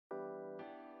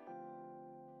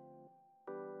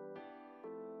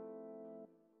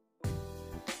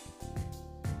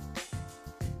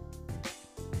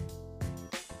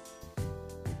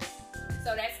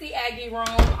So that's the Aggie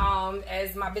room.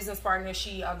 As my business partner,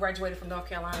 she graduated from North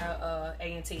Carolina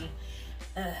A&T.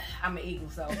 I'm an Eagle,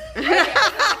 so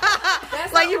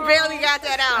that's like you barely got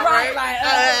that out, right?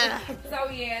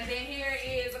 So yeah, and then here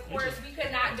is, of course, we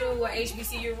could not do an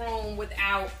HBCU room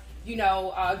without, you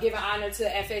know, giving honor to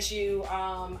FSU.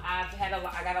 I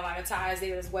got a lot of ties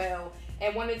there as well,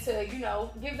 and wanted to, you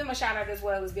know, give them a shout out as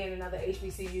well as being another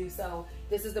HBCU. So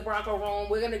this is the Bronco room.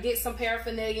 We're gonna get some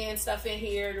paraphernalia and stuff in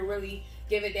here to really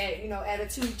give it that, you know,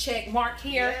 attitude check mark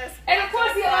here, yes, and of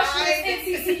course the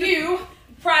illustrious NCCU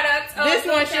product. This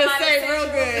one should say real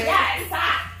good. Yes,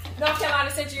 North Carolina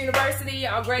Central University.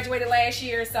 I graduated last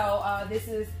year, so this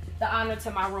is the honor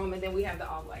to my room, and then we have the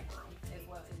all-black room as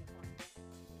well.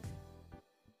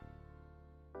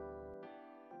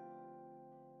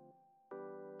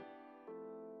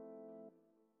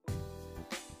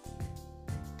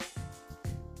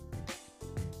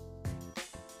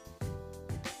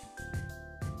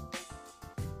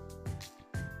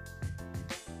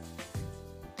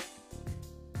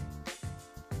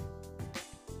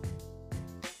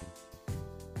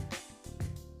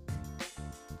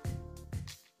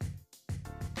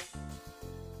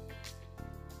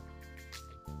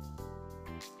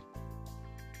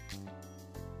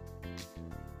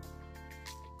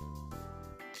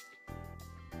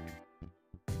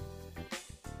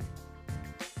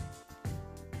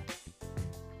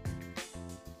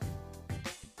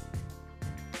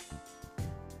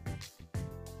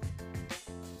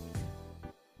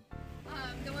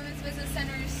 The Women's Business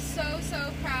Center is so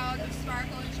proud of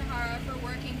Sparkle and Ch-Hara for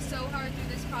working so hard through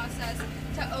this process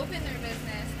to open their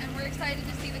business, and we're excited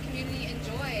to see the community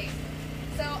enjoy.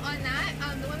 So on that,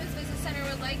 the Women's Business Center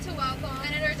would like to welcome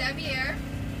Senator Deviere,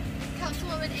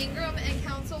 Councilwoman Ingram, and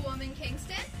Councilwoman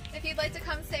Kingston. If you'd like to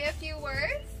come say a few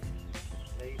words.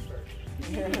 Ladies first.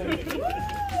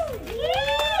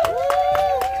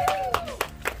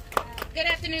 Good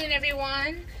afternoon,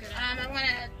 everyone. I want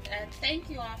to thank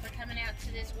you all for coming out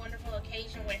to this wonderful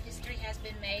occasion where history has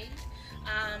been made.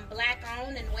 Black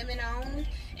owned and women owned,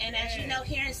 and as you know,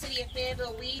 here in the City of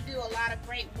Fayetteville, we do a lot of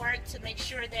great work to make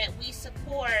sure that we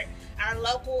support our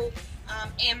local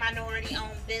and minority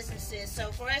owned businesses.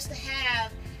 So for us to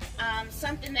have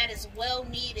something that is well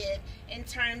needed in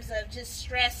terms of just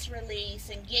stress release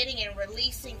and getting and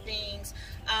releasing things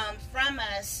from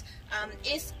us,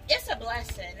 it's a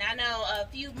blessing. I know a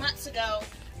few months ago,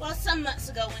 well, some months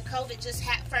ago, when COVID just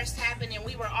first happened and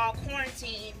we were all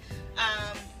quarantined,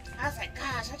 I was like,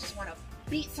 gosh, I just want to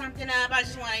beat something up. I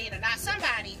just want to, not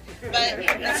somebody, but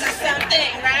this is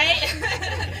something,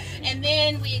 right? And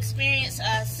then we experienced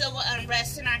civil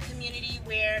unrest in our community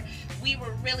where we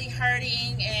were really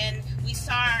hurting, and we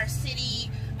saw our city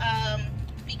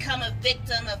become a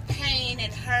victim of pain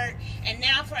and hurt. And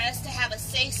now for us to have a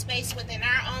safe space within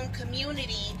our own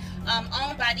community,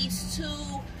 owned by these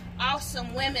two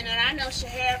awesome women, and I know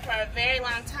ch-Hara for a very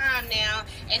long time now,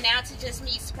 and now to just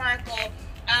meet Sparkle,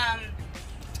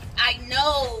 I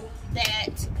know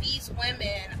that these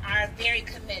women are very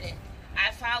committed.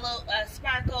 I follow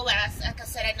Sparkle, like I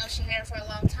said, I know ch-Hara for a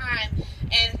long time,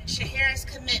 and ch-Hara's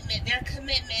commitment, their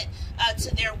commitment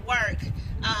to their work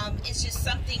is just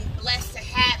something blessed to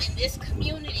have in this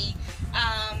community,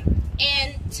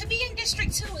 and to be in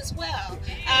District 2 as well.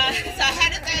 So I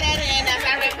had to throw that in as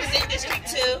I represent District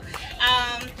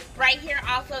 2, right here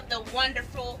off of the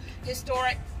wonderful,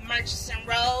 historic Murchison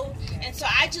Road. And so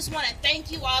I just want to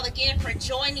thank you all again for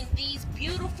joining these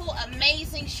beautiful,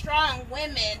 amazing, strong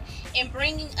women in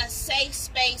bringing a safe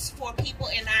space for people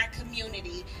in our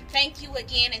community. Thank you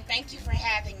again, and thank you for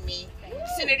having me.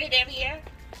 Senator Deviere.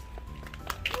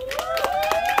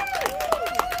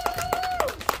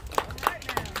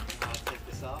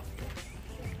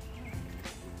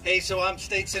 Hey, so I'm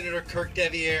State Senator Kirk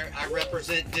Deviere. I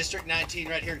represent District 19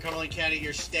 right here in Cumberland County.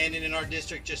 You're standing in our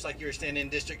district just like you were standing in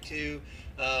District 2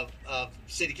 of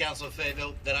City Council of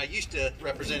Fayetteville that I used to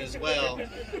represent as well.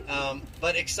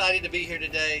 But excited to be here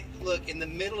today. Look, in the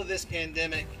middle of this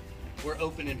pandemic, we're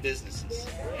opening businesses.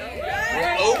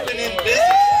 We're opening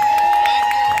businesses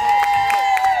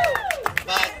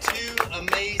by two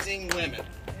amazing women.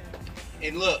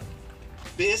 And look,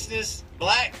 business,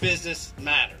 black business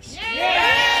matters.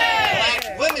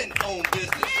 Black women own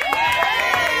business.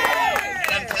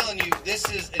 And I'm telling you, this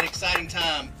is an exciting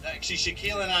time. Actually,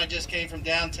 Shakeyla and I just came from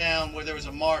downtown where there was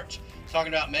a march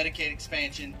talking about Medicaid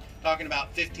expansion, talking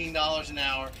about $15 an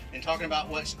hour, and talking about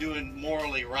what's doing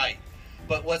morally right.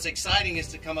 But what's exciting is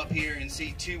to come up here and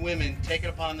see two women take it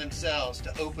upon themselves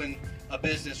to open a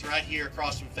business right here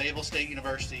across from Fayetteville State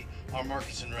University on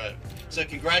Murchison Road. So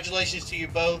congratulations to you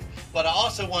both, but I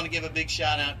also want to give a big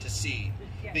shout out to Seed.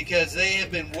 because they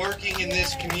have been working in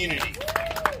this community.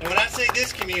 And when I say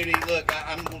this community, look,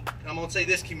 I'm going to say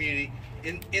this community,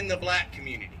 in the black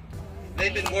community.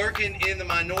 They've been working in the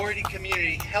minority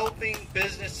community, helping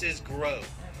businesses grow.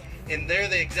 And they're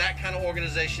the exact kind of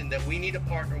organization that we need to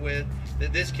partner with,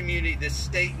 that this community, this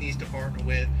state needs to partner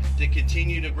with to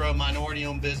continue to grow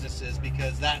minority-owned businesses,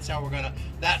 because that's how we're gonna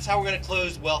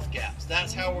close wealth gaps.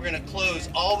 That's how we're gonna close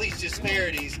all these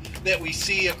disparities that we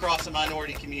see across the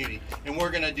minority community, and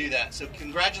we're gonna do that. So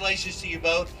congratulations to you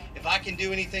both. If I can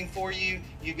do anything for you,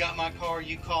 you got my car,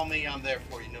 you call me, I'm there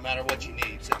for you, no matter what you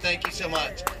need. So thank you so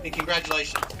much, and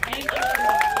congratulations. Thank you.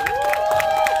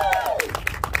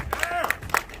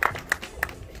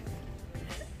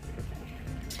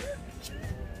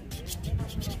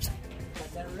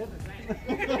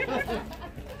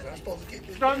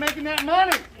 Start making that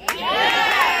money.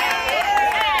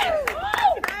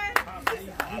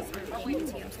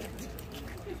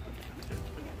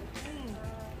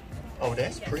 Oh,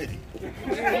 that's pretty.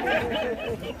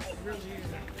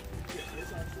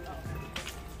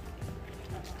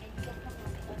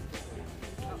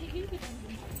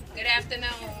 Good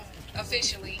afternoon,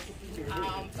 officially.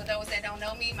 For those that don't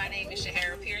know me, my name is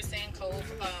Ch-Hara Pearson,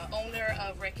 co-owner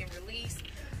of Wreck Release.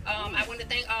 I want to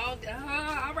thank all.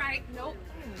 All right, nope.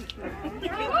 Do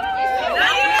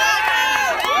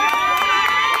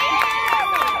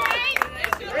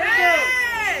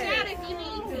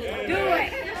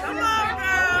it. Come on,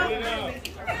 girl.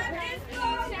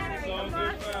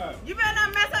 You better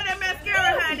not mess up that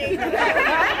mascara, honey.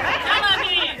 Come on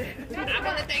in. I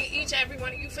want to thank each and every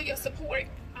one of you for your support.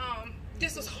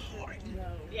 This was hard.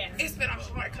 Yes. It's been a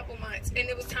hard couple months, and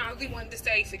it was times we wanted to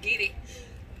say, forget it.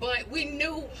 But we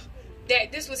knew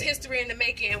that this was history in the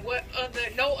making, and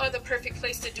no other perfect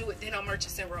place to do it than on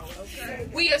Murchison Road. Okay.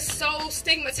 We are so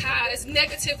stigmatized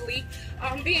negatively,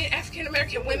 being African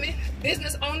American women,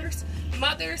 business owners,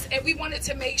 mothers, and we wanted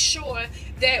to make sure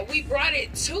that we brought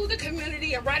it to the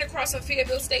community and right across from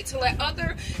Fayetteville State to let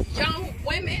other young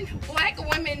women, black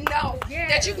women know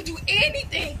that you can do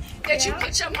anything that you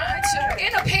put your mind to.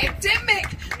 In a pandemic,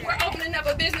 we're opening up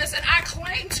a business, and I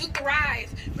claim to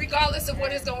thrive regardless of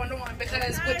what is going on,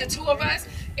 because with the two of us,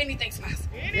 anything's possible.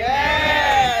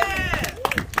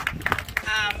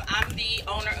 I'm the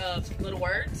owner of Little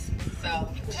Words, so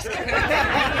just going to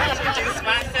introduce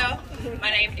myself.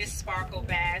 My name is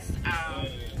𝗚𝗿𝙗𝗍.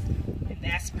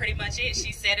 That's pretty much it.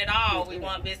 She said it all. We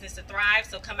want business to thrive,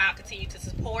 so come out, continue to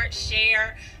support,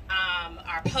 share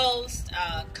our posts,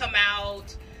 come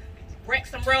out, rent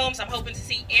some rooms. I'm hoping to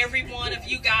see every one of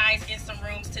you guys in some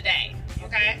rooms today,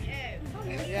 okay?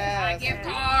 Buy a gift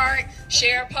card,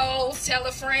 share a post, tell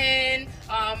a friend.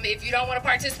 If you don't want to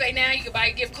participate now, you can buy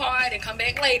a gift card and come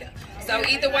back later. So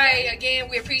either way, again,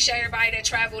 we appreciate everybody that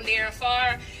traveled near and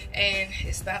far, and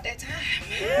it's about that time.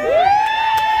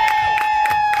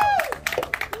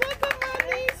 Look at my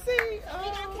niece. We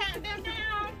gonna count them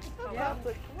down. I'm about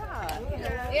to cry.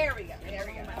 There we go. There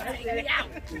we go. Out.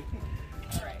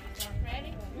 All right.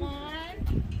 Ready? 1,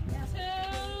 2.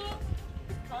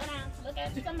 Hold on. Look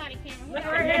at somebody, Cameron. Look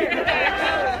right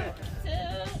here. 2.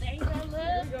 There you go.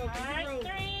 Look. All right.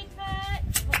 3. Cut.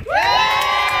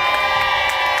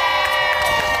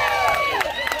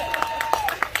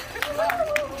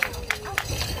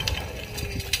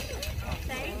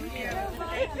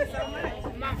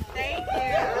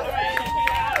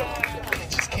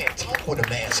 With a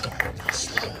mask on.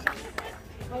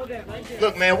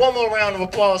 Look, man, one more round of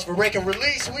applause for Wreck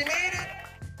Release. We need